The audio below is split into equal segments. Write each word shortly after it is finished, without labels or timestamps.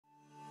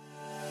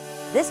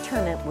This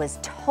tournament was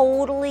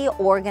totally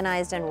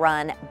organized and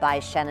run by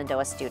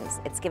Shenandoah students.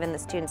 It's given the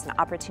students an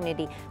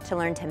opportunity to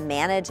learn to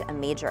manage a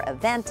major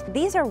event.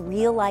 These are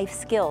real-life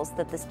skills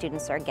that the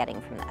students are getting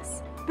from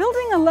this.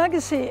 Building a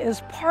legacy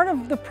is part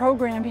of the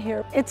program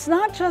here. It's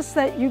not just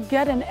that you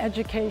get an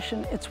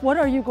education, it's what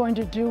are you going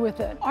to do with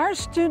it. Our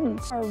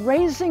students are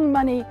raising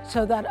money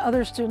so that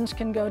other students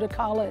can go to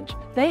college.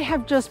 They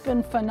have just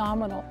been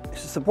phenomenal.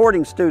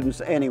 Supporting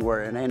students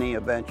anywhere in any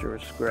adventure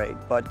is great,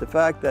 but the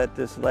fact that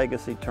this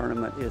legacy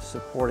tournament is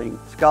supporting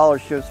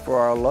scholarships for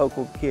our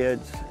local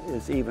kids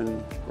is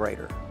even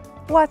greater.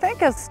 Well, I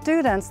think as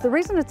students, the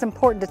reason it's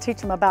important to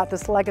teach them about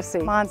this legacy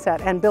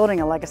mindset and building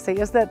a legacy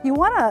is that you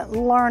want to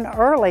learn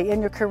early in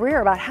your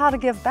career about how to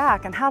give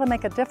back and how to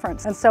make a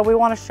difference. And so we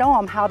want to show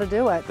them how to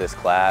do it. This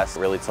class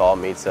really taught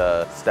me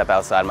to step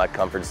outside my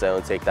comfort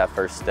zone, take that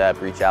first step,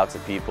 reach out to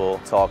people,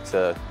 talk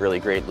to really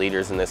great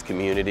leaders in this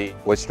community.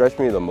 What stretched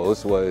me the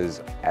most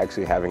was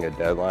actually having a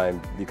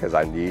deadline, because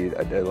I need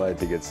a deadline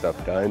to get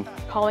stuff done.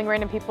 Calling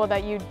random people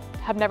that you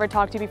have never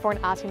talked to before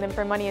and asking them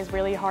for money is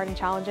really hard and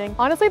challenging.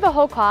 Honestly, the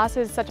whole class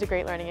is such a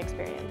great learning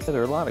experience.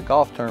 There are a lot of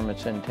golf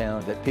tournaments in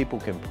town that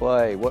people can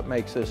play. What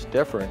makes this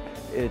different?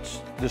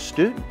 It's the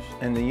students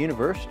and the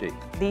university.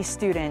 These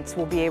students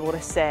will be able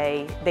to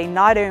say they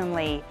not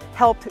only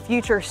helped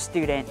future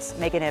students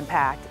make an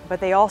impact, but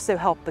they also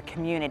help the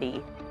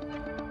community